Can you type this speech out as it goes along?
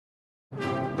Welcome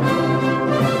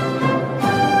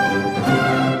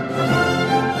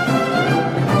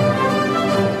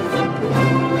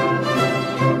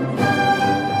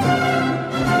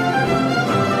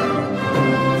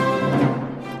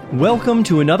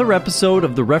to another episode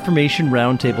of the Reformation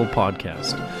Roundtable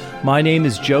podcast. My name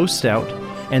is Joe Stout,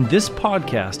 and this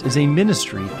podcast is a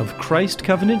ministry of Christ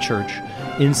Covenant Church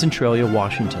in Centralia,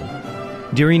 Washington.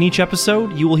 During each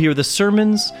episode, you will hear the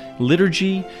sermons,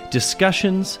 liturgy,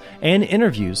 discussions, and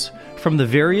interviews from the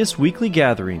various weekly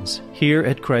gatherings here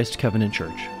at Christ Covenant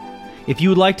Church. If you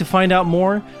would like to find out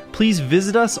more, please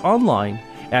visit us online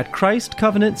at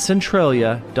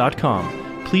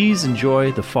christcovenantcentralia.com. Please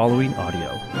enjoy the following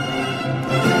audio.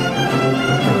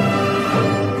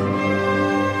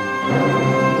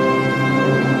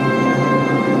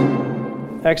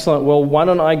 Excellent. Well, why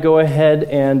don't I go ahead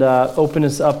and open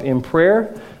us up in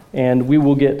prayer, and we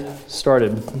will get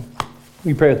started. Will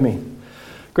you pray with me?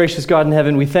 Gracious God in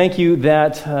heaven, we thank you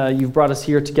that you've brought us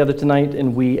here together tonight,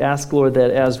 and we ask, Lord, that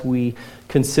as we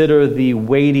consider the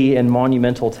weighty and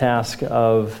monumental task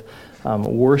of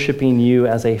worshiping you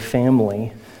as a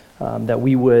family, that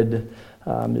we would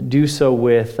do so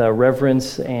with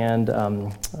reverence and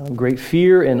great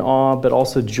fear and awe, but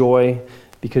also joy,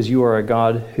 because you are a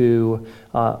God who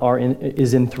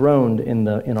is enthroned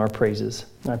in our praises.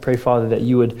 And I pray, Father, that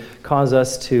you would cause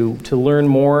us to learn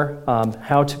more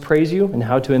how to praise you and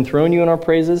how to enthrone you in our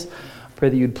praises. I pray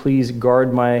that you'd please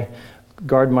guard my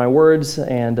words,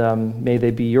 and may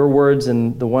they be your words,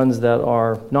 and the ones that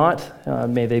are not,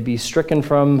 may they be stricken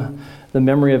from the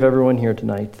memory of everyone here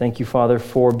tonight. Thank you, Father,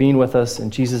 for being with us.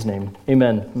 In Jesus' name,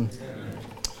 amen.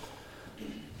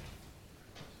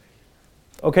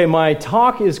 Okay, my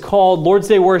talk is called Lord's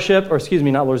Day Worship,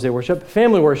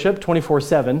 Family Worship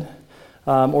 24/7,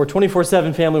 or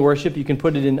 24/7 Family Worship. You can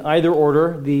put it in either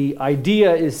order. The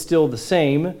idea is still the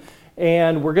same,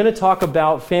 and we're going to talk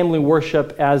about family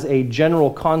worship as a general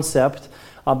concept.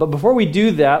 But before we do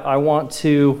that, I want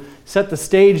to set the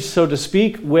stage, so to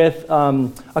speak, with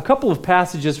a couple of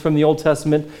passages from the Old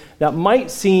Testament that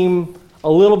might seem a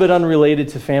little bit unrelated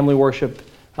to family worship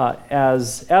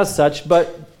as such, but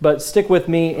stick with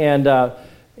me, and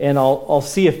I'll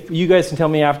see if you guys can tell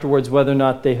me afterwards whether or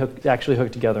not they actually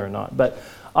hook together or not. But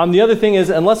the other thing is,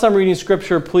 unless I'm reading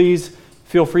scripture, please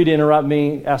feel free to interrupt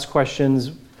me, ask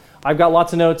questions. I've got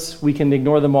lots of notes. We can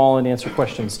ignore them all and answer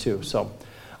questions too. So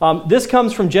this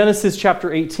comes from Genesis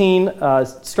chapter 18,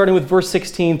 starting with verse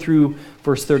 16 through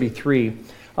verse 33.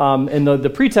 And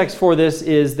the pretext for this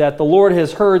is that the Lord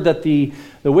has heard that the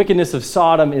wickedness of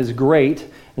Sodom is great,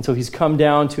 and so he's come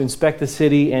down to inspect the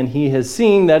city, and he has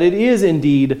seen that it is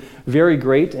indeed very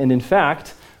great, and in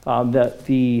fact, that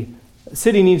the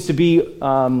city needs to be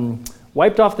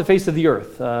wiped off the face of the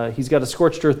earth. He's got a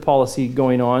scorched earth policy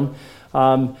going on.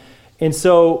 And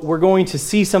so we're going to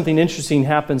see something interesting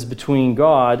happens between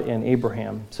God and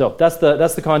Abraham. So that's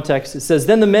the context. It says,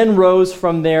 "Then the men rose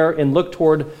from there and looked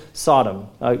toward Sodom."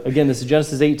 Again, this is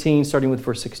Genesis 18, starting with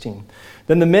verse 16.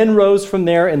 "Then the men rose from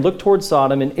there and looked toward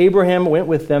Sodom, and Abraham went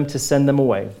with them to send them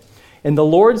away. And the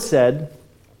Lord said,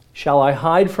 'Shall I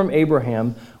hide from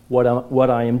Abraham what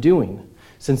I am doing?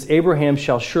 Since Abraham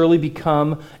shall surely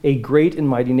become a great and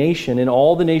mighty nation, and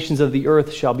all the nations of the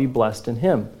earth shall be blessed in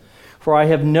him. For I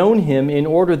have known him in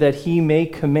order that he may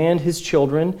command his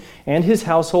children and his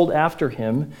household after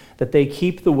him, that they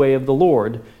keep the way of the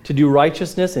Lord, to do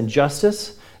righteousness and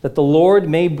justice, that the Lord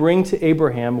may bring to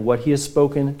Abraham what he has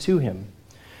spoken to him.'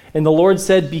 And the Lord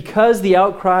said, 'Because the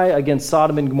outcry against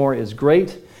Sodom and Gomorrah is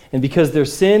great, and because their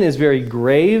sin is very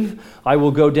grave, I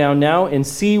will go down now and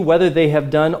see whether they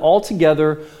have done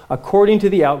altogether according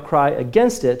to the outcry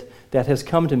against it that has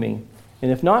come to me.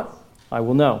 And if not, I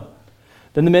will know.'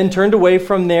 Then the men turned away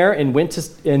from there and went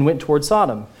toward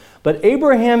Sodom. But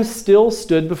Abraham still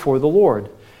stood before the Lord.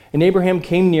 And Abraham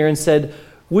came near and said,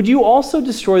 'Would you also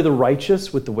destroy the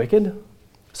righteous with the wicked?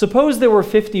 Suppose there were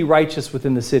 50 righteous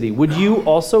within the city. Would you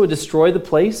also destroy the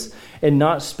place and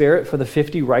not spare it for the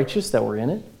 50 righteous that were in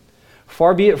it?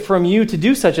 Far be it from you to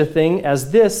do such a thing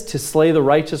as this, to slay the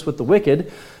righteous with the wicked,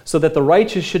 so that the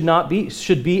righteous should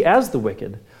be as the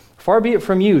wicked. Far be it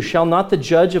from you. Shall not the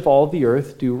judge of all the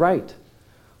earth do right?'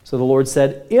 So the Lord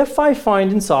said, 'If I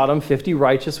find in Sodom 50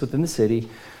 righteous within the city,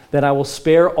 then I will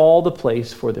spare all the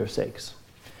place for their sakes.'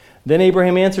 Then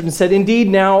Abraham answered and said, 'Indeed,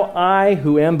 now I,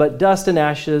 who am but dust and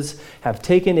ashes, have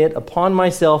taken it upon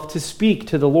myself to speak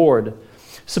to the Lord.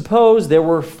 Suppose there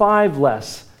were 5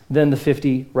 less than the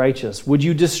 50 righteous. Would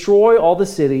you destroy all the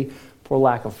city for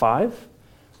lack of 5?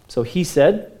 So he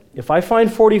said, 'If I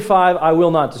find 45, I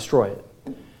will not destroy it.'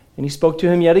 And he spoke to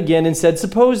him yet again and said,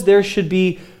 'Suppose there should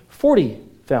be 40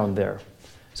 found there.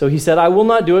 So he said, I will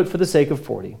not do it for the sake of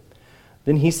 40.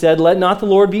 Then he said, let not the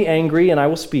Lord be angry, and I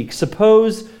will speak.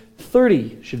 Suppose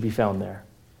 30 should be found there.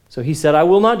 So he said, I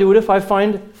will not do it if I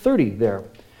find 30 there.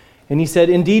 And he said,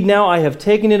 indeed, now I have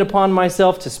taken it upon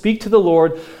myself to speak to the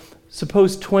Lord.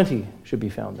 Suppose 20 should be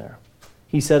found there.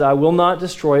 He said, I will not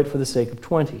destroy it for the sake of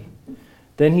 20.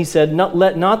 Then he said,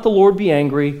 let not the Lord be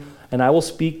angry, and I will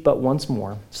speak but once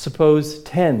more. Suppose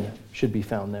 10 should be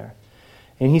found there.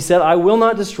 And he said, I will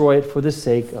not destroy it for the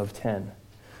sake of 10.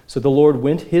 So the Lord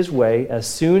went his way as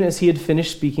soon as he had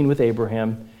finished speaking with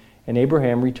Abraham, and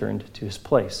Abraham returned to his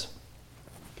place.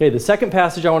 Okay, the second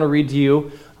passage I want to read to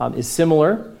you is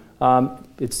similar.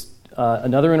 It's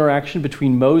another interaction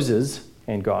between Moses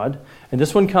and God. And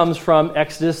this one comes from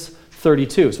Exodus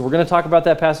 32. So we're going to talk about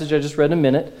that passage I just read in a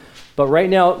minute. But right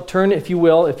now, turn, if you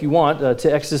will, if you want,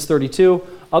 to Exodus 32.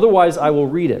 Otherwise, I will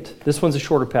read it. This one's a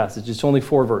shorter passage. It's only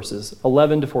 4 verses,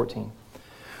 11 to 14.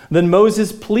 Then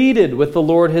Moses pleaded with the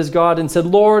Lord his God and said,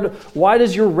 Lord, why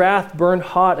does your wrath burn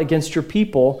hot against your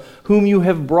people, whom you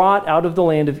have brought out of the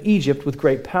land of Egypt with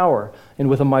great power and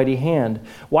with a mighty hand?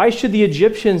 Why should the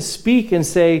Egyptians speak and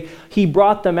say, he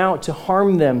brought them out to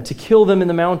harm them, to kill them in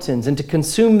the mountains, and to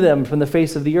consume them from the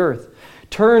face of the earth?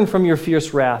 Turn from your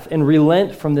fierce wrath and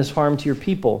relent from this harm to your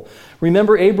people.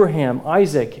 Remember Abraham,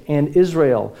 Isaac, and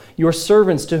Israel, your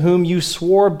servants to whom you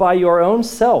swore by your own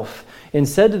self, and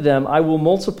said to them, I will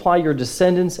multiply your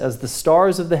descendants as the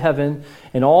stars of the heaven,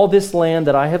 and all this land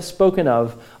that I have spoken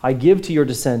of I give to your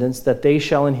descendants, that they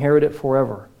shall inherit it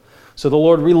forever. So the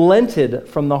Lord relented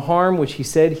from the harm which he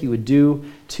said he would do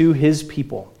to his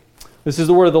people. This is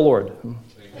the word of the Lord.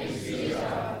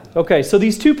 Okay, so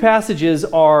these two passages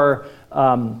are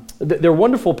they're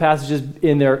wonderful passages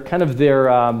in their kind of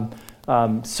their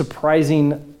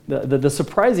surprising the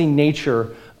surprising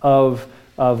nature of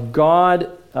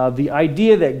God. The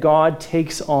idea that God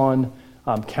takes on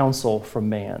counsel from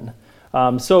man.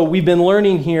 So we've been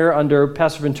learning here under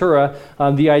Pastor Ventura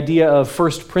the idea of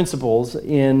first principles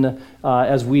in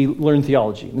as we learn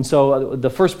theology. And so the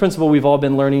first principle we've all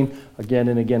been learning again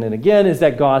and again and again is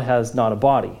that God has not a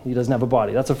body. He doesn't have a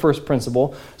body. That's a first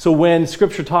principle. So when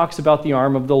Scripture talks about the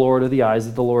arm of the Lord or the eyes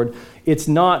of the Lord, it's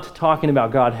not talking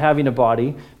about God having a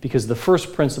body, because the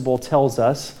first principle tells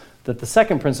us that the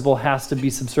second principle has to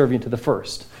be subservient to the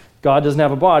first. God doesn't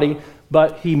have a body,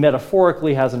 but he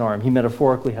metaphorically has an arm. He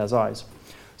metaphorically has eyes.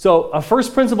 So a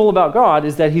first principle about God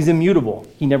is that he's immutable.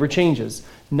 He never changes.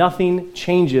 Nothing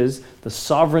changes the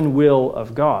sovereign will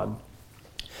of God.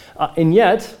 And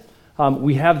yet,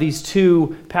 we have these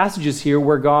two passages here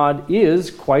where God is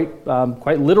quite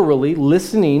literally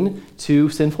listening to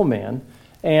sinful man,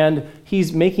 and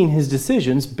he's making his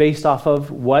decisions based off of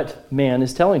what man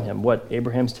is telling him, what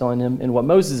Abraham's telling him, and what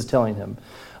Moses is telling him.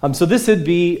 So this would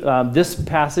be, this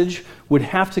passage would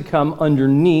have to come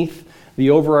underneath the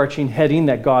overarching heading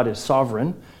that God is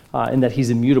sovereign and that he's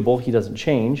immutable, he doesn't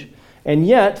change. And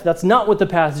yet, that's not what the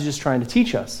passage is trying to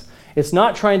teach us. It's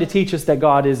not trying to teach us that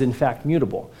God is in fact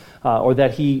mutable or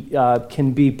that he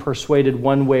can be persuaded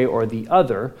one way or the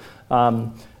other.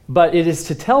 But it is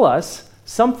to tell us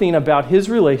something about his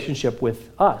relationship with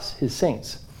us, his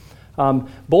saints.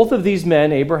 Both of these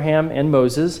men, Abraham and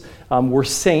Moses, were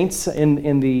saints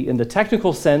in the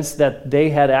technical sense that they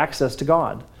had access to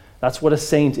God. That's what a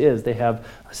saint is. A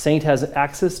saint has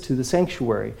access to the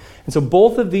sanctuary. And so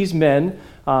both of these men,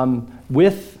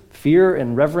 with fear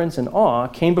and reverence and awe,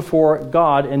 came before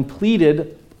God and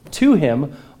pleaded to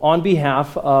him on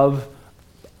behalf of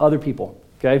other people.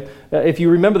 Okay? If you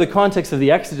remember the context of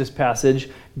the Exodus passage,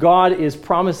 God is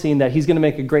promising that he's going to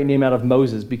make a great name out of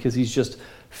Moses because he's just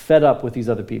fed up with these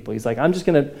other people. He's like, I'm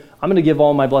going to give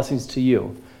all my blessings to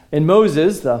you. And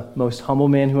Moses, the most humble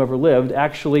man who ever lived,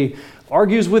 actually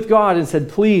argues with God and said,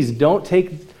 please don't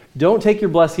take your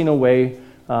blessing away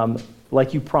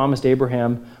like you promised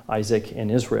Abraham, Isaac,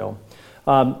 and Israel.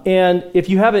 And if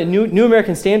you have a New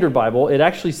American Standard Bible, it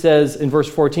actually says in verse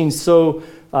 14, so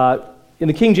in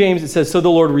the King James it says, so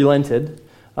the Lord relented.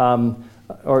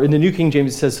 Or in the New King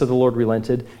James it says, so the Lord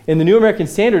relented. In the New American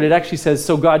Standard it actually says,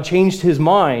 so God changed his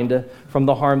mind from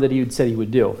the harm that he had said he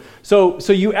would do. So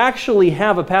you actually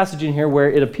have a passage in here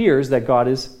where it appears that God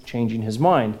is changing his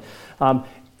mind.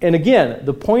 And again,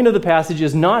 the point of the passage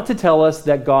is not to tell us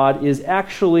that God is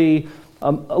actually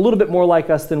a little bit more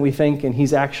like us than we think, and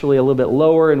he's actually a little bit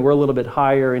lower and we're a little bit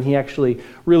higher, and he actually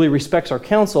really respects our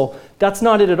counsel. That's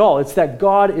not it at all. It's that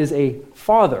God is a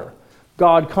father.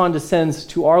 God condescends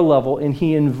to our level, and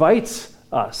he invites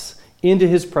us into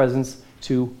his presence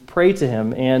to pray to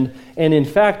him. And in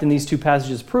fact, in these two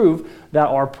passages prove that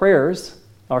our prayers,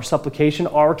 our supplication,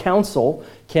 our counsel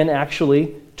can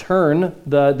actually turn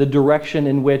the direction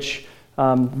in which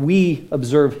we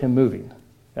observe him moving.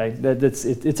 Okay?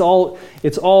 He's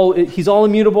all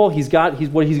immutable. He's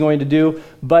what he's going to do,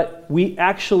 but we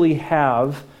actually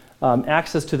have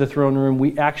access to the throne room.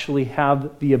 We actually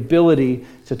have the ability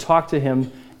to talk to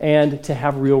him and to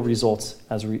have real results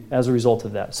as a result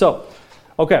of that. So,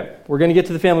 okay, we're going to get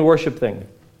to the family worship thing.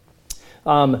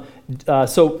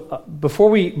 Before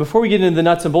we get into the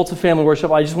nuts and bolts of family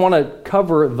worship, I just want to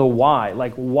cover the why.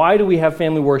 Like, why do we have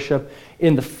family worship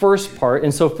in the first part?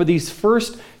 And so for these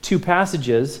first two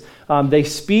passages, they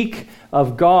speak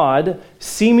of God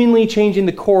seemingly changing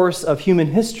the course of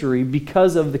human history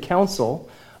because of the counsel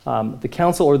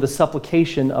or the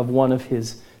supplication of one of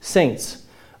his saints.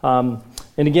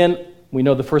 And again, we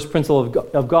know the first principle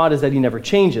of God is that he never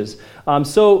changes.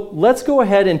 So let's go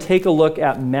ahead and take a look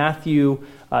at Matthew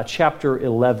chapter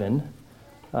 11.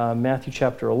 Matthew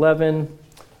chapter 11,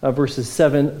 verses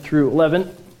 7 through 11.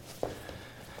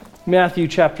 Matthew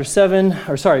chapter 11,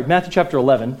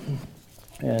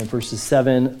 and verses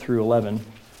 7 through 11.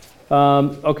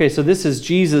 Okay, so this is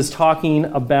Jesus talking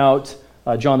about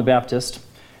John the Baptist.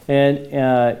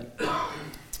 And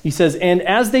he says, "And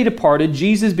as they departed,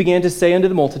 Jesus began to say unto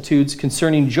the multitudes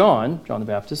concerning John the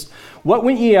Baptist, What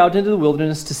went ye out into the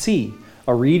wilderness to see?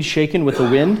 A reed shaken with the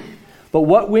wind? But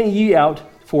what went ye out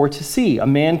for to see? A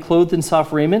man clothed in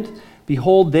soft raiment?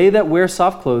 Behold, they that wear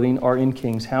soft clothing are in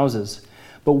kings' houses.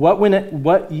 But what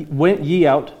went ye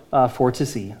out for to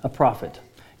see? A prophet.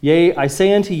 Yea, I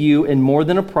say unto you, and more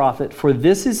than a prophet, for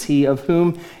this is he of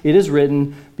whom it is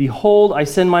written, Behold, I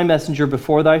send my messenger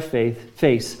before thy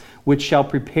face, which shall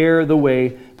prepare the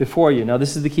way before you." Now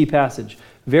this is the key passage.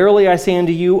 "Verily I say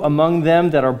unto you, among them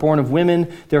that are born of women,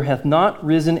 there hath not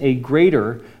risen a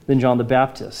greater than John the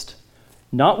Baptist.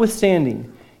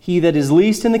 Notwithstanding, he that is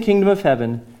least in the kingdom of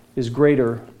heaven is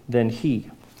greater than he."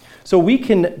 So we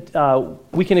can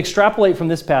extrapolate from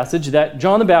this passage that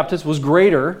John the Baptist was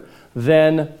greater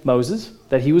than Moses,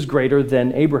 that he was greater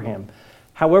than Abraham.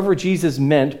 However, Jesus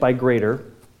meant by greater,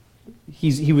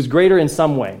 he was greater in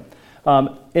some way.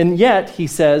 And yet, he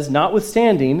says,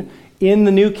 notwithstanding, in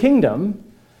the new kingdom,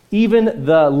 even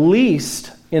the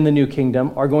least in the new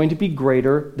kingdom are going to be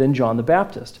greater than John the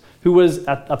Baptist, who was,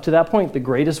 up to that point, the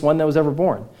greatest one that was ever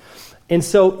born. And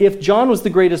so, if John was the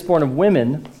greatest born of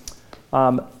women,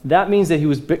 that means that he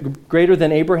was greater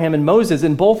than Abraham and Moses,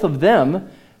 and both of them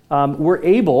were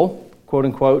able, quote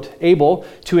unquote, able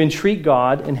to entreat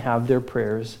God and have their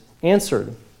prayers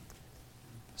answered.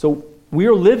 So, we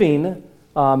are living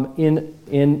in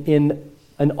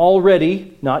an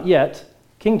already, not yet,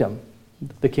 kingdom,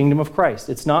 the kingdom of Christ.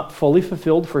 It's not fully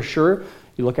fulfilled for sure.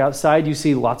 You look outside, you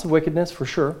see lots of wickedness for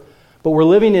sure. But we're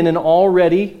living in an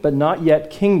already, but not yet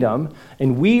kingdom,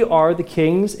 and we are the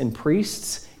kings and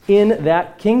priests in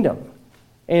that kingdom.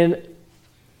 And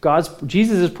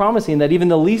Jesus is promising that even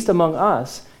the least among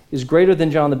us is greater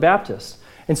than John the Baptist.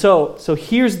 And so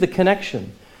here's the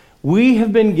connection. We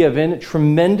have been given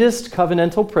tremendous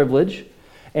covenantal privilege,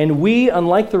 and we,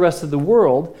 unlike the rest of the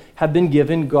world, have been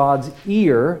given God's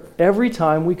ear every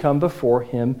time we come before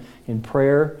him in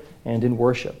prayer and in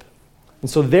worship. And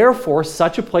so therefore,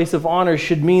 such a place of honor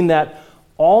should mean that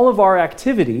all of our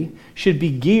activity should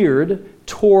be geared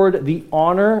toward the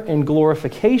honor and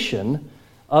glorification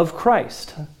of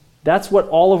Christ. That's what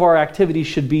all of our activities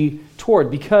should be toward,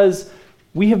 because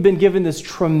we have been given this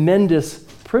tremendous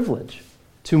privilege.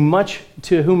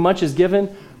 To whom much is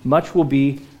given, much will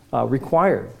be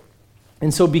required.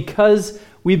 And so because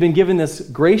we've been given this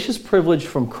gracious privilege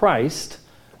from Christ,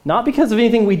 not because of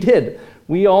anything we did,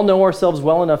 we all know ourselves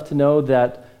well enough to know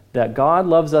that God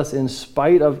loves us in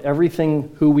spite of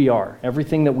everything who we are,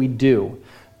 everything that we do.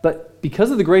 But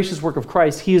because of the gracious work of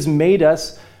Christ, he has made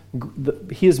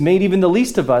even the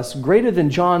least of us greater than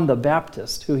John the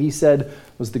Baptist, who he said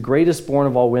was the greatest born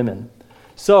of all women.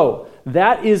 So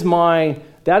I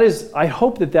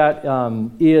hope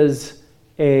that is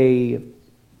a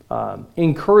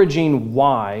encouraging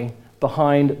why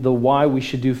behind the why we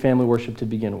should do family worship to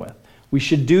begin with. We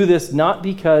should do this not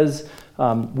because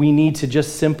we need to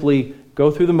just simply go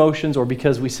through the motions, or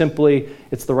because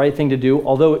it's the right thing to do,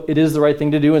 although it is the right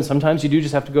thing to do, and sometimes you do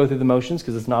just have to go through the motions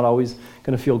because it's not always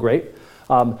going to feel great.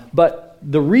 But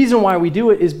the reason why we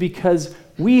do it is because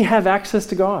we have access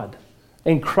to God,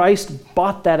 and Christ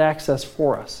bought that access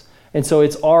for us. And so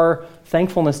it's our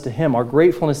thankfulness to him, our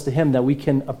gratefulness to him, that we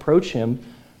can approach him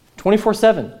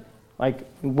 24/7. Like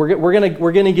we're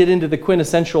gonna get into the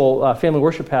quintessential family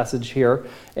worship passage here,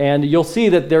 and you'll see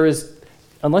that there is,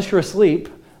 unless you're asleep,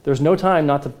 there's no time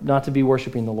not to be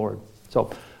worshiping the Lord.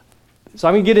 So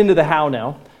I'm gonna get into the how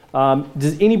now.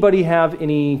 Does anybody have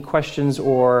any questions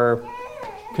or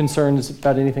concerns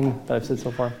about anything that I've said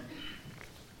so far?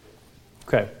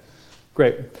 Okay,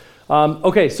 great.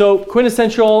 Okay, so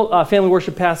quintessential family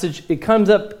worship passage, it comes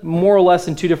up more or less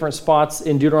in two different spots,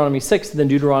 in Deuteronomy 6 and then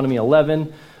Deuteronomy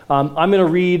 11. I'm going to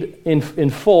read in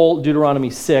full Deuteronomy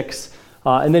 6,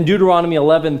 and then Deuteronomy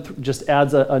 11 just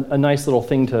adds a nice little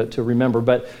thing to remember.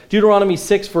 But Deuteronomy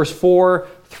 6, verse 4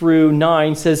 through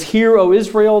 9 says, "Hear, O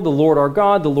Israel, the Lord our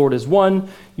God, the Lord is one.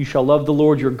 You shall love the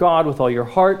Lord your God with all your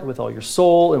heart, with all your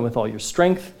soul, and with all your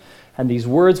strength. And these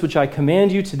words which I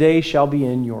command you today shall be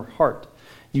in your heart.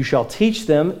 You shall teach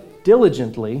them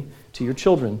diligently to your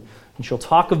children. You shall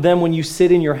talk of them when you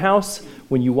sit in your house,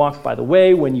 when you walk by the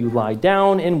way, when you lie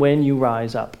down, and when you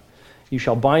rise up. You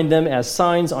shall bind them as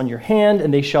signs on your hand,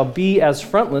 and they shall be as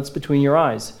frontlets between your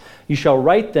eyes. You shall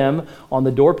write them on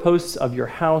the doorposts of your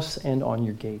house and on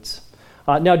your gates."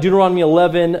 Now, Deuteronomy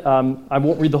 11, I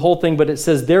won't read the whole thing, but it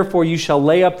says, "Therefore you shall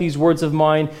lay up these words of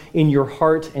mine in your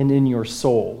heart and in your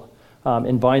soul,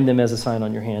 and bind them as a sign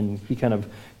on your hand." He kind of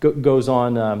goes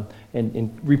on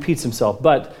and repeats himself.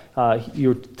 But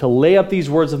you're to lay up these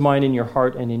words of mine in your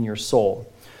heart and in your soul.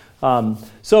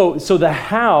 So the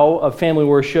how of family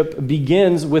worship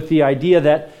begins with the idea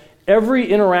that every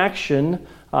interaction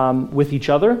with each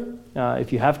other,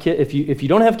 if you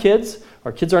don't have kids,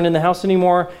 or kids aren't in the house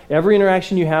anymore, every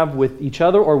interaction you have with each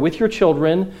other or with your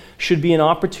children should be an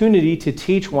opportunity to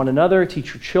teach one another,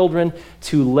 teach your children,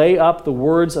 to lay up the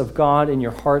words of God in your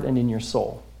heart and in your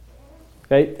soul.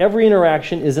 Okay? Every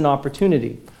interaction is an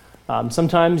opportunity.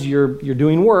 Sometimes you're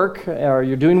doing work, or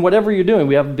you're doing whatever you're doing.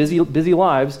 We have busy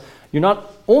lives. You're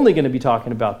not only going to be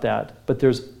talking about that, but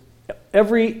there's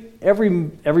every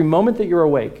moment that you're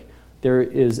awake,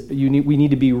 we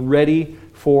need to be ready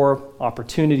for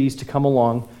opportunities to come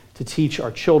along to teach our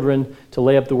children, to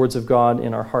lay up the words of God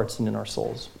in our hearts and in our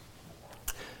souls.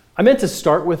 I meant to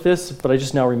start with this, but I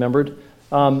just now remembered.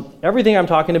 Everything I'm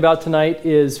talking about tonight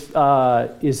is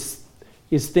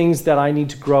things that I need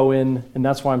to grow in, and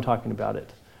that's why I'm talking about it.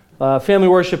 Family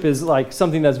worship is like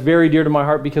something that's very dear to my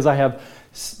heart because I have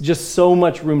just so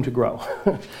much room to grow.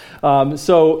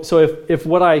 So if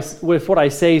what I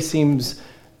say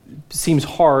seems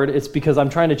hard, it's because I'm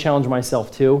trying to challenge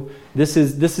myself too. This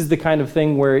is the kind of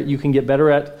thing where you can get better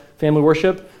at family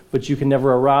worship, but you can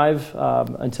never arrive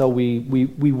until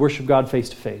we worship God face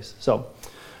to face.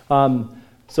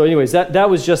 So anyways, that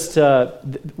was just,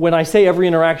 when I say every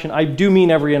interaction, I do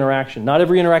mean every interaction. Not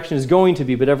every interaction is going to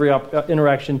be, but every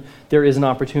interaction, there is an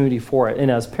opportunity for it.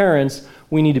 And as parents,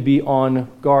 we need to be on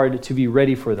guard to be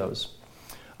ready for those.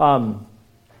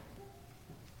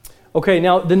 Okay,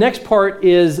 now the next part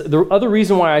is, the other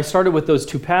reason why I started with those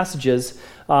two passages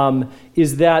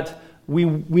is that we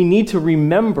need to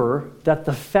remember that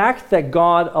the fact that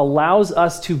God allows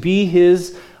us to be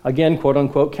his, again,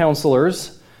 quote-unquote,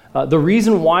 counselors, the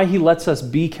reason why he lets us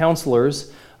be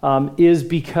counselors is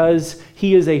because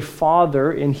he is a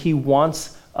father and he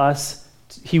wants us,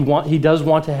 he does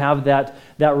want to have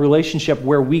that relationship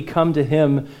where we come to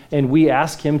him and we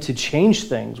ask him to change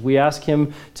things. We ask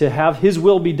him to have his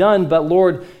will be done, but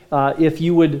Lord, if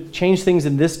you would change things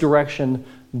in this direction,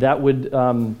 that would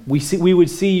we would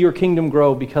see your kingdom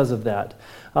grow because of that.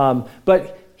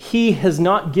 But he has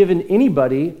not given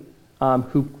anybody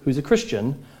who's a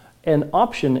Christian an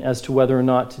option as to whether or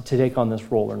not to take on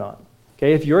this role or not.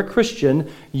 Okay, if you're a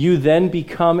Christian, you then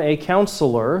become a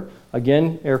counselor,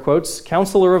 again, air quotes,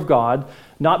 counselor of God,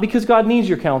 not because God needs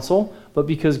your counsel, but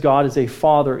because God is a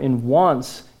father and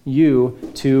wants you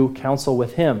to counsel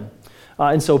with him.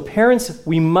 And so parents,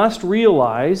 we must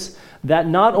realize that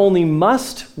not only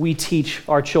must we teach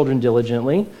our children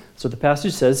diligently, so the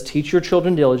passage says, teach your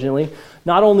children diligently.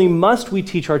 Not only must we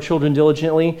teach our children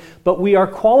diligently, but we are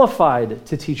qualified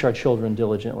to teach our children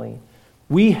diligently.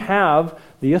 We have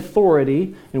the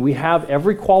authority and we have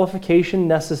every qualification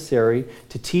necessary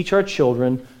to teach our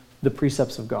children the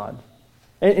precepts of God.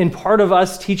 And part of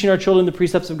us teaching our children the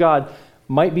precepts of God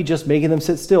might be just making them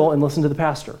sit still and listen to the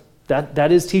pastor.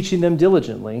 That is teaching them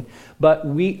diligently. But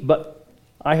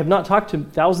I have not talked to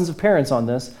thousands of parents on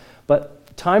this, but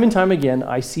time and time again,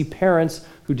 I see parents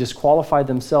who disqualify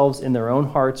themselves in their own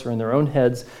hearts or in their own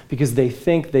heads because they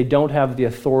think they don't have the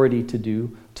authority to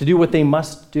do what they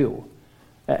must do.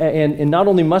 And not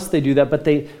only must they do that,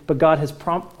 but God has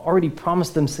already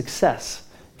promised them success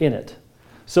in it.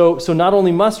 So not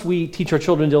only must we teach our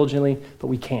children diligently, but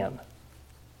we can.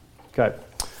 Okay.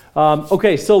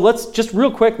 Okay, so let's just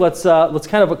real quick, let's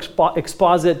kind of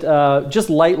exposit just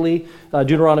lightly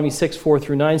Deuteronomy 6, 4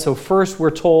 through 9. So first we're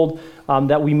told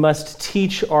that we must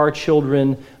teach our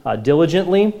children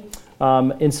diligently.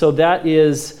 And so that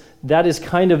is that is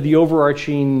kind of the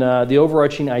overarching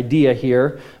idea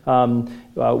here.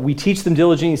 We teach them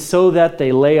diligently so that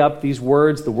they lay up these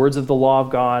words, the words of the law of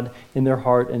God, in their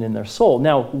heart and in their soul.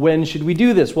 Now, when should we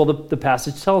do this? Well, the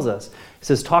passage tells us. It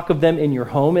says, talk of them in your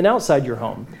home and outside your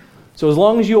home. So as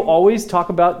long as you always talk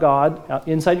about God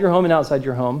inside your home and outside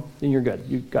your home, then you're good.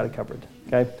 You've got it covered.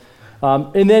 Okay.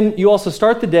 And then you also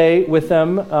start the day with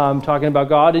them talking about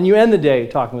God, and you end the day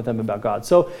talking with them about God.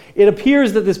 So it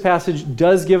appears that this passage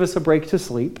does give us a break to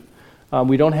sleep.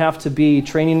 We don't have to be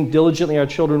training diligently our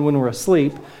children when we're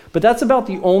asleep, but that's about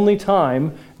the only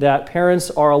time that parents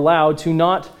are allowed to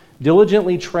not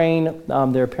diligently train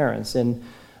their parents. And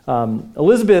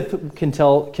Elizabeth can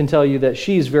tell you that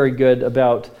she's very good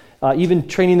about even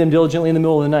training them diligently in the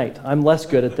middle of the night. I'm less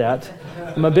good at that.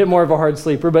 I'm a bit more of a hard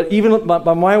sleeper, but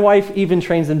my wife even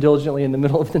trains them diligently in the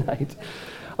middle of the night.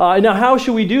 Now, how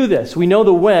should we do this? We know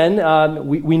the when.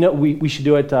 We know we should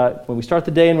do it when we start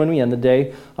the day and when we end the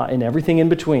day, and everything in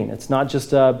between. It's not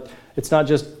just a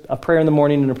prayer in the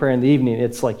morning and a prayer in the evening.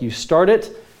 It's like you start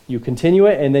it, you continue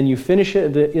it, and then you finish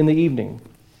it in the evening.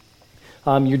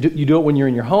 You do it when you're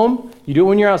in your home, you do it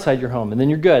when you're outside your home, and then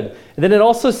you're good. And then it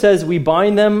also says we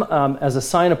bind them as a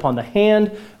sign upon the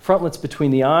hand, frontlets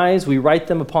between the eyes, we write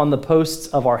them upon the posts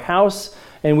of our house,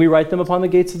 and we write them upon the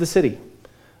gates of the city.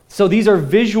 So these are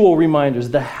visual reminders.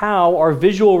 The how are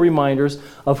visual reminders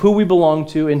of who we belong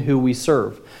to and who we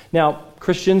serve. Now,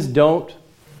 Christians don't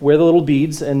wear the little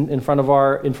beads in front of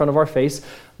our face.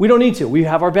 We don't need to. We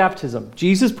have our baptism.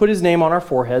 Jesus put his name on our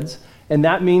foreheads, and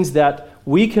that means that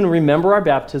we can remember our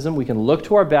baptism, we can look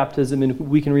to our baptism, and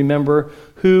we can remember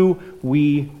who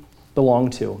we belong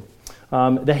to.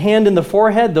 The hand and the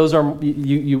forehead, those are,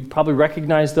 you probably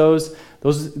recognize those.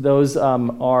 Those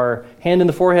are, hand and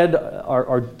the forehead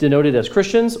are denoted as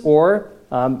Christians, or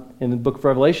in the book of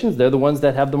Revelations, they're the ones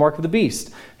that have the mark of the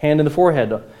beast, hand and the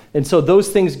forehead. And so those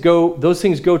things go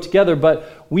together,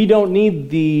 but we don't need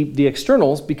the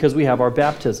externals because we have our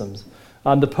baptisms.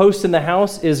 The post in the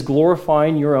house is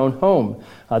glorifying your own home.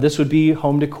 This would be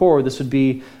home decor. This would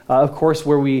be, of course,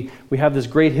 where we have this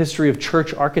great history of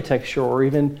church architecture or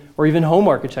even home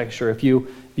architecture. If you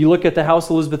look at the house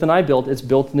Elizabeth and I built, it's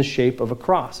built in the shape of a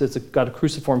cross. It's got a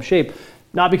cruciform shape,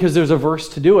 not because there's a verse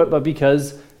to do it, but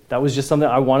because that was just something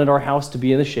I wanted our house to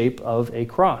be in the shape of a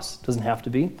cross. It doesn't have to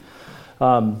be.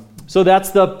 So that's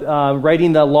the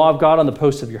writing the law of God on the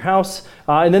posts of your house.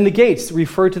 And then the gates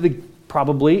refer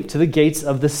probably to the gates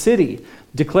of the city,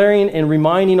 declaring and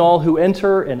reminding all who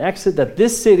enter and exit that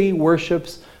this city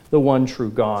worships the one true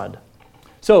God.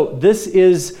 So this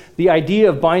is the idea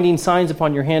of binding signs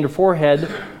upon your hand or forehead,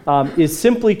 is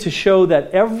simply to show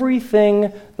that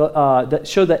everything,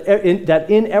 that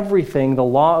in everything the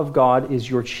law of God is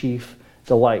your chief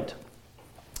delight.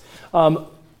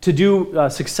 To do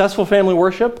successful family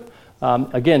worship,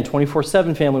 again,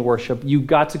 24/7 family worship, you've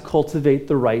got to cultivate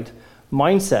the right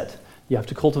mindset. You have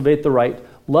to cultivate the right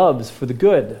loves for the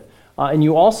good. And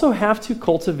you also have to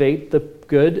cultivate the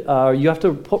good, you have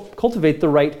to cultivate the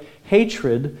right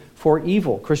hatred for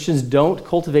evil. Christians don't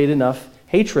cultivate enough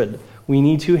hatred. We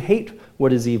need to hate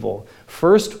what is evil.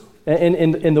 First,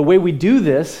 and the way we do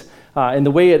this, and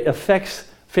the way it affects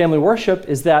family worship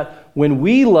is that when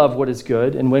we love what is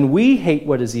good and when we hate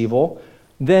what is evil,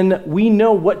 then we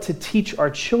know what to teach our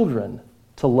children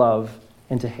to love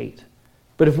and to hate.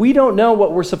 But if we don't know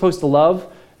what we're supposed to love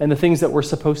and the things that we're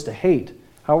supposed to hate,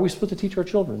 how are we supposed to teach our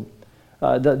children?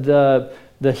 The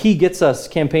He Gets Us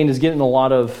campaign is getting a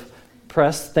lot of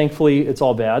press. Thankfully, it's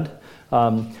all bad.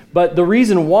 But the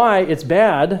reason why it's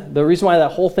bad, the reason why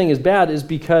that whole thing is bad is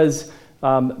because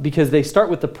they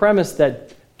start with the premise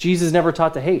that Jesus never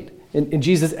taught to hate. And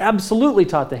Jesus absolutely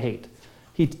taught to hate.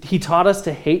 He taught us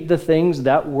to hate the things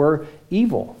that were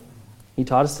evil. He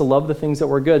taught us to love the things that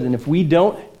were good. And if we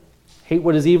don't hate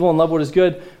what is evil and love what is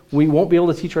good, we won't be able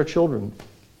to teach our children.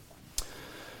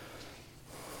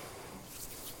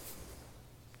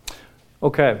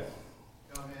 Okay.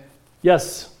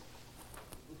 Yes.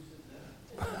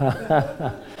 So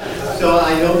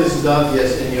I know this is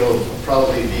obvious and you'll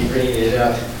probably be bringing it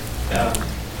up,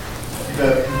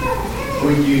 but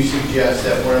would you suggest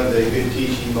that one of the good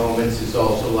teaching moments is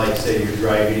also like, say you're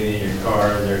driving in your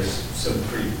car and there's some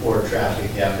pretty poor traffic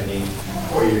happening,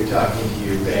 or you're talking to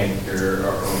your banker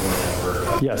or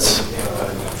whatever. Yes.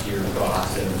 To your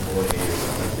boss and employee or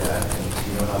something like that, and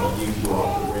you know how to use you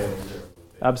off the rails there.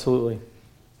 Absolutely.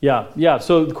 Yeah.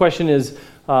 So the question is,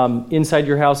 inside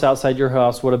your house, outside your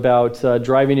house, what about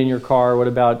driving in your car? What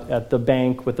about at the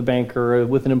bank with the banker,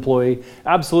 with an employee?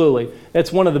 Absolutely.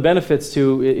 It's one of the benefits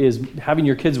is having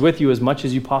your kids with you as much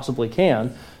as you possibly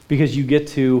can, because you get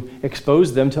to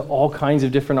expose them to all kinds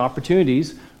of different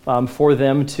opportunities for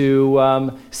them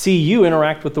to see you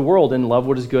interact with the world and love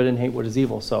what is good and hate what is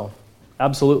evil. So,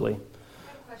 absolutely.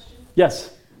 Question.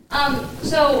 Yes?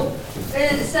 So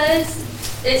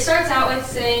it starts out with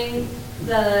saying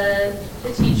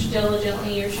to teach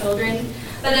diligently your children,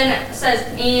 but then it says,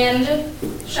 and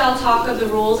shall talk of the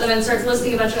rules, and then starts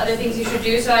listing a bunch of other things you should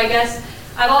do. So I guess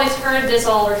I've always heard this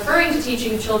all referring to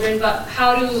teaching children, but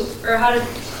how did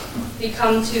we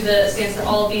come to the stance that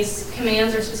all of these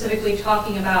commands are specifically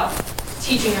talking about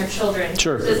teaching our children?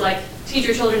 Sure. This is like, teach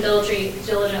your children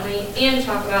diligently, and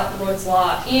talk about the Lord's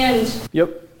law, and...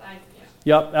 Yep.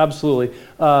 Yep, absolutely.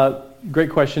 Great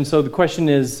question. So the question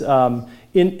is,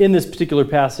 in this particular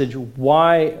passage,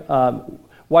 why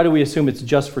do we assume it's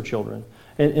just for children?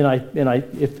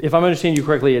 If I'm understanding you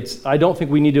correctly, I don't think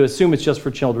we need to assume it's just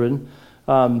for children.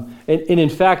 And in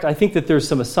fact, I think that there's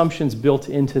some assumptions built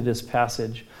into this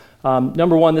passage.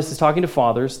 Number one, this is talking to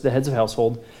fathers, the heads of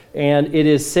household, and it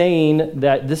is saying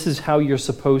that this is how you're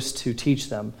supposed to teach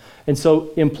them. And so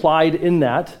implied in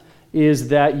that is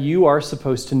that you are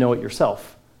supposed to know it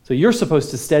yourself. So you're supposed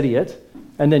to study it,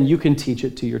 and then you can teach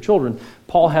it to your children.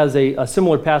 Paul has a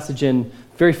similar passage in,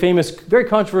 very famous, very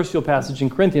controversial passage in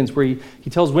Corinthians, where he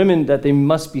tells women that they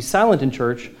must be silent in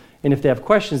church, and if they have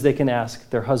questions, they can ask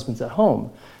their husbands at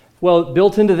home. Well,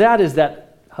 built into that is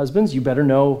that, husbands, you better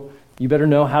know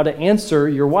how to answer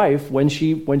your wife when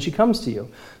she comes to you.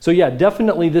 So yeah,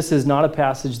 definitely this is not a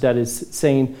passage that is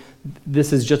saying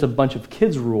this is just a bunch of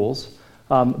kids' rules.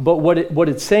 But what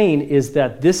it's saying is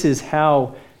that this is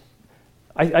how,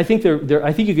 I think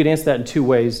you could answer that in two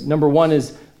ways. Number one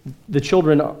is the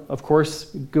children, of course,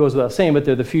 goes without saying, but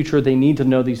they're the future. They need to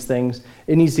know these things.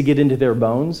 It needs to get into their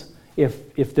bones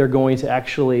if they're going to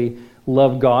actually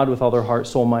love God with all their heart,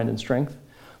 soul, mind, and strength.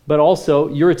 But also,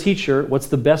 you're a teacher. What's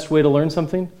the best way to learn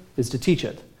something? Is to teach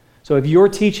it. So if you're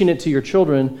teaching it to your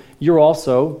children, you're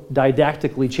also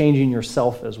didactically changing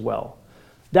yourself as well.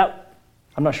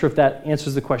 I'm not sure if that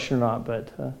answers the question or not, but...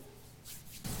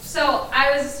 So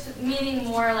I was meaning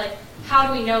more like, how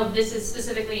do we know this is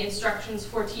specifically instructions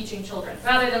for teaching children,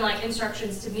 rather than like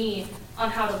instructions to me on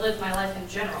how to live my life in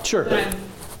general? Sure. When I'm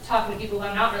talking to people who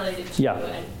I'm not related to.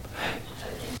 Yeah.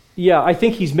 Yeah, I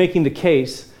think he's making the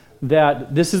case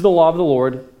that this is the law of the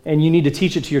Lord, and you need to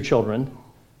teach it to your children,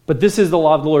 but this is the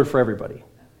law of the Lord for everybody.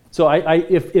 So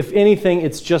if anything,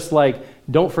 it's just like,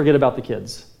 don't forget about the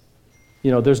kids.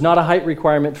 There's not a height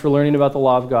requirement for learning about the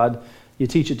law of God. You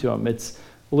teach it to them.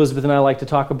 Elizabeth and I like to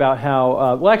talk about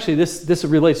how, actually this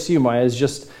relates to you, Maya, is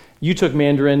just, you took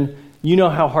Mandarin, you know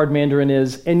how hard Mandarin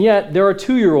is, and yet there are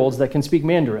 2-year-olds that can speak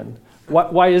Mandarin.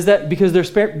 Why is that? Because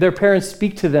their parents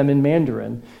speak to them in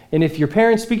Mandarin. And if your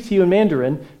parents speak to you in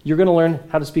Mandarin, you're going to learn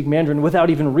how to speak Mandarin without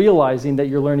even realizing that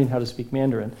you're learning how to speak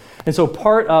Mandarin. And so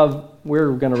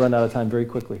we're going to run out of time very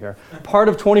quickly here. Part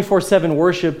of 24/7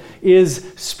 worship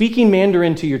is speaking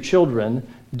Mandarin to your children.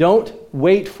 Don't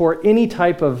wait for any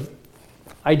type of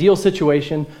ideal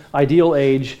situation, ideal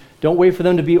age. Don't wait for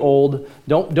them to be old.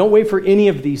 Don't wait for any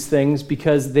of these things,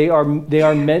 because they are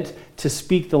meant to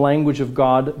speak the language of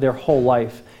God their whole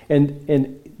life.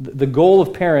 And the goal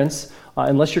of parents,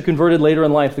 unless you're converted later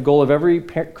in life, the goal of every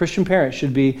Christian parent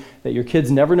should be that your kids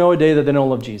never know a day that they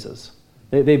don't love Jesus.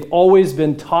 They've always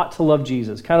been taught to love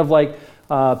Jesus. Kind of like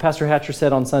Pastor Hatcher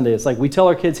said on Sunday. It's like we tell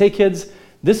our kids, hey kids,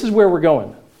 this is where we're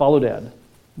going. Follow dad.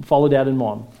 Follow dad and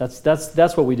mom.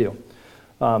 That's what we do.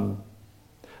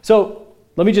 So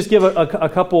let me just give a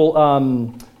couple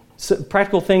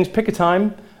practical things. Pick a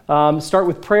time. Start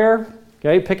with prayer.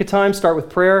 Okay, pick a time. Start with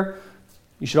prayer.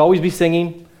 You should always be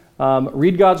singing.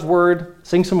 Read God's word.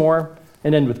 Sing some more,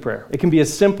 and end with prayer. It can be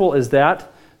as simple as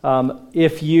that.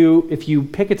 If you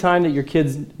pick a time that your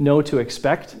kids know to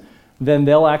expect, then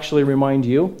they'll actually remind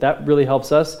you. That really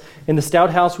helps us. In the Stout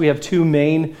house, we have 2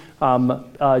 main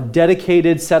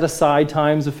dedicated, set-aside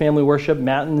times of family worship.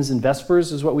 Matins and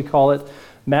Vespers is what we call it.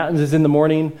 Matins is in the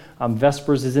morning.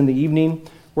 Vespers is in the evening.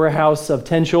 We're a house of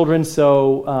 10 children,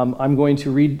 so I'm going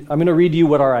to read you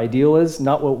what our ideal is,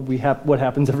 not what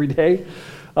happens every day.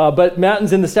 But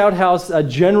Matins in the Stout house,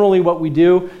 generally what we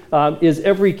do is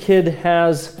every kid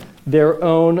has their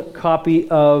own copy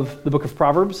of the book of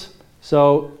Proverbs.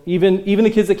 So even the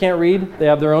kids that can't read, they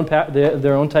have their own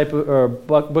type of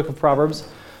book of Proverbs.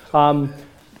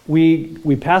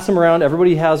 We pass them around.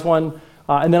 Everybody has one,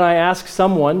 and then I ask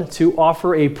someone to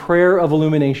offer a prayer of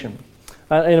illumination.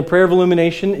 And a prayer of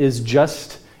illumination is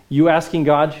just you asking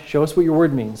God, show us what your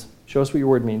word means. Show us what your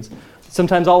word means.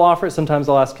 Sometimes I'll offer it. Sometimes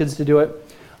I'll ask kids to do it.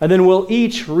 And then we'll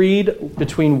each read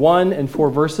between 1 and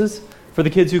 4 verses. For the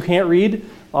kids who can't read,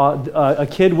 a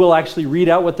kid will actually read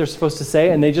out what they're supposed to say,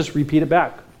 and they just repeat it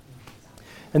back.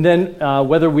 And then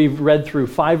whether we've read through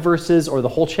 5 verses or the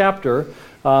whole chapter,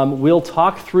 we'll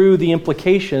talk through the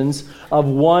implications of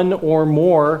one or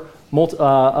more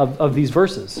of these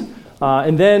verses.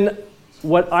 And then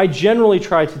what I generally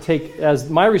try to take as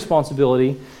my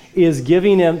responsibility is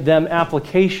giving them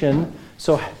application.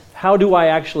 So how do I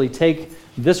actually take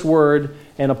this word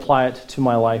and apply it to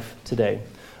my life today?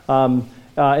 And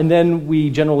then we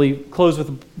generally close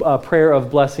with a prayer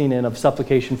of blessing and of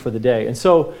supplication for the day. And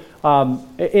so,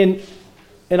 and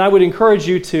I would encourage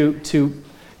you to,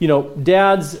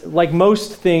 dads, like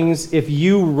most things, if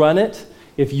you run it,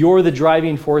 if you're the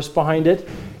driving force behind it,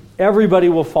 everybody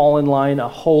will fall in line a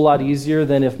whole lot easier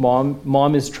than if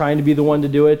mom is trying to be the one to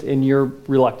do it and you're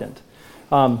reluctant.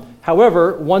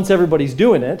 However, once everybody's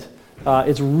doing it,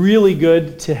 it's really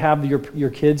good to have your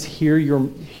kids hear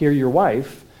your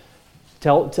wife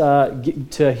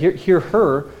to hear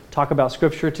her talk about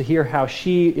Scripture, to hear how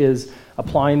she is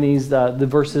applying the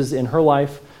verses in her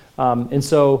life. And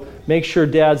so make sure,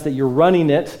 dads, that you're running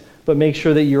it, but make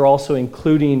sure that you're also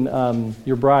including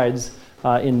your brides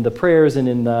in the prayers and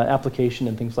in the application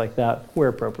and things like that where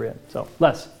appropriate. So,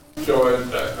 Les. So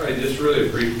I just really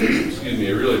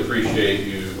appreciate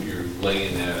you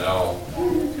laying that out,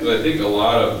 because I think a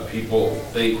lot of people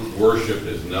think worship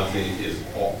is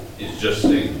just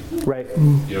singing. Right.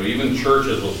 Even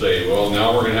churches will say, well,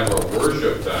 now we're going to have our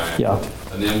worship time,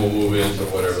 and then we'll move into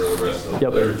whatever the rest of the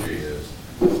liturgy is.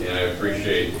 And I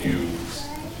appreciate you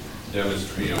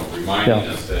demonstrating, reminding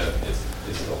us that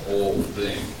it's the whole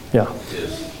thing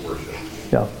is worship.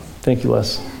 Yeah. Thank you,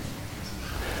 Les.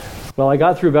 Well, I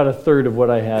got through about a third of what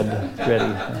I had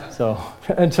ready, so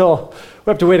until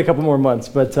we have to wait a couple more months.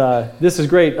 But this is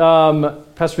great.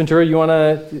 Pastor Ventura, you want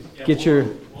to get your